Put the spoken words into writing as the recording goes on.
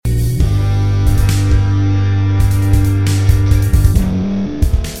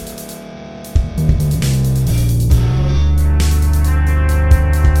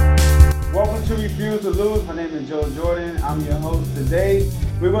Joe Jordan. I'm your host today.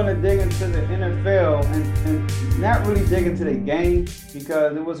 We're going to dig into the NFL and not really dig into the game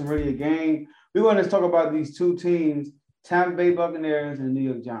because it wasn't really a game. We're going to talk about these two teams, Tampa Bay Buccaneers and the New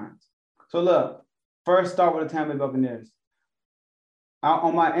York Giants. So look, first start with the Tampa Bay Buccaneers.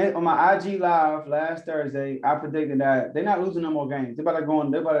 On my IG live last Thursday, I predicted that they're not losing no more games. They're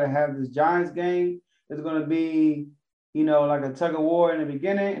about to have this Giants game. It's going to be, like a tug of war in the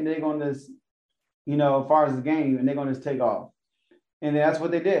beginning, and they're going to just, as far as the game, and they're going to just take off. And that's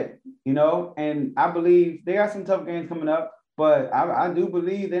what they did, and I believe they got some tough games coming up, but I do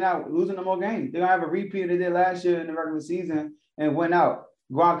believe they're not losing no more games. They're going to have a repeat they did last year in the regular season and went out.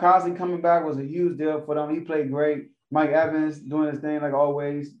 Gronkowski coming back was a huge deal for them. He played great. Mike Evans doing his thing like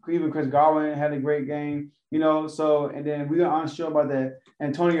always. Even Chris Godwin had a great game, and then we are unsure about the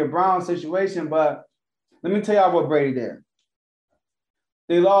Antonio Brown situation, but let me tell y'all what Brady did.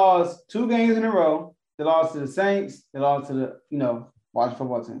 They lost 2 games in a row. They lost to the Saints. They lost to the, Washington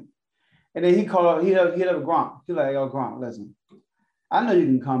football team. And then he hit up Gronk. He's like, yo, Gronk, listen, I know you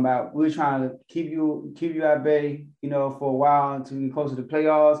can come back. We're trying to keep you at bay, for a while until we get closer to the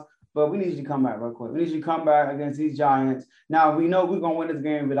playoffs. But we need you to come back real quick. We need you to come back against these Giants. Now, we know we're going to win this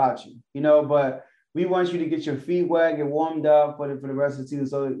game without you, but we want you to get your feet wet, get warmed up for the rest of the season.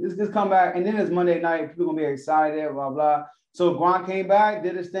 So let's just come back. And then it's Monday night. People are going to be excited, blah, blah. So Gronk came back,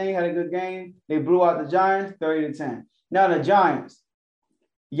 did his thing, had a good game. They blew out the Giants 30-10. Now the Giants,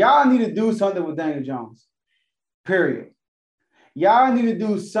 y'all need to do something with Daniel Jones, period. Y'all need to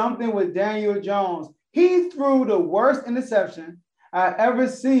do something with Daniel Jones. He threw the worst interception I ever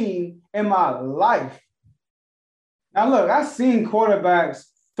seen in my life. Now, look, I've seen quarterbacks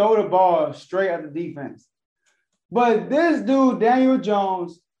throw the ball straight at the defense. But this dude, Daniel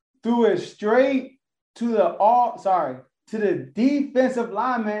Jones, threw it straight to the defensive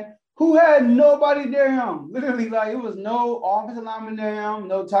lineman who had nobody near him. Literally, it was no offensive lineman near him,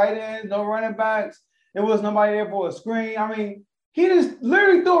 no tight ends, no running backs. There was nobody there for a screen. I mean, he just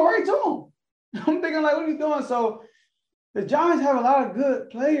literally threw it right to him. I'm thinking, what are you doing? So the Giants have a lot of good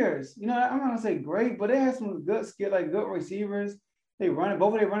players. I'm not going to say great, but they have some good skill, good receivers. Both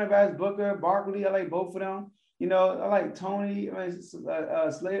of their running backs, Booker, Barkley. I like both of them. I like Tony,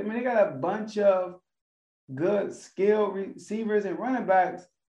 Slade. They got a bunch of good skilled receivers and running backs.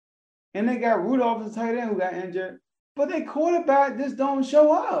 And they got Rudolph as a tight end who got injured. But their quarterback just don't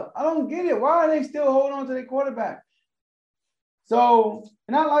show up. I don't get it. Why are they still holding on to their quarterback? So,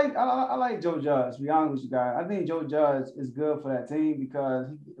 and I like Joe Judge, to be honest with you guys. I think Joe Judge is good for that team because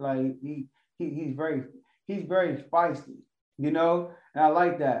he's very feisty, and I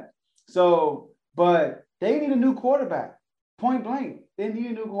like that. So, but they need a new quarterback, point blank. They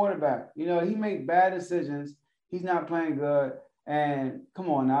need a new quarterback. He made bad decisions. He's not playing good. And come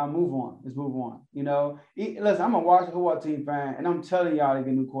on now, move on. Let's move on. Listen, I'm a Washington football team fan, and I'm telling y'all to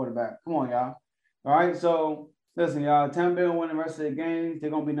get a new quarterback. Come on, y'all. All right, so listen, y'all, Tampa Bay will win the rest of the games. They're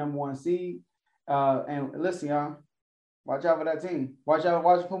going to be number 1 seed. And listen, y'all, watch out for that team. Watch out for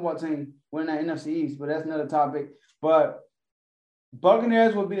Washington football team winning that NFC East, but that's another topic. But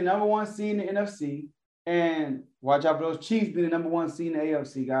Buccaneers will be the number 1 seed in the NFC, and watch out for those Chiefs being the number 1 seed in the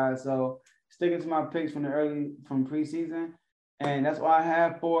AFC, guys. So sticking to my picks from preseason. And that's all I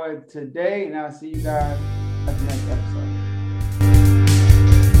have for today, and I'll see you guys at the next episode.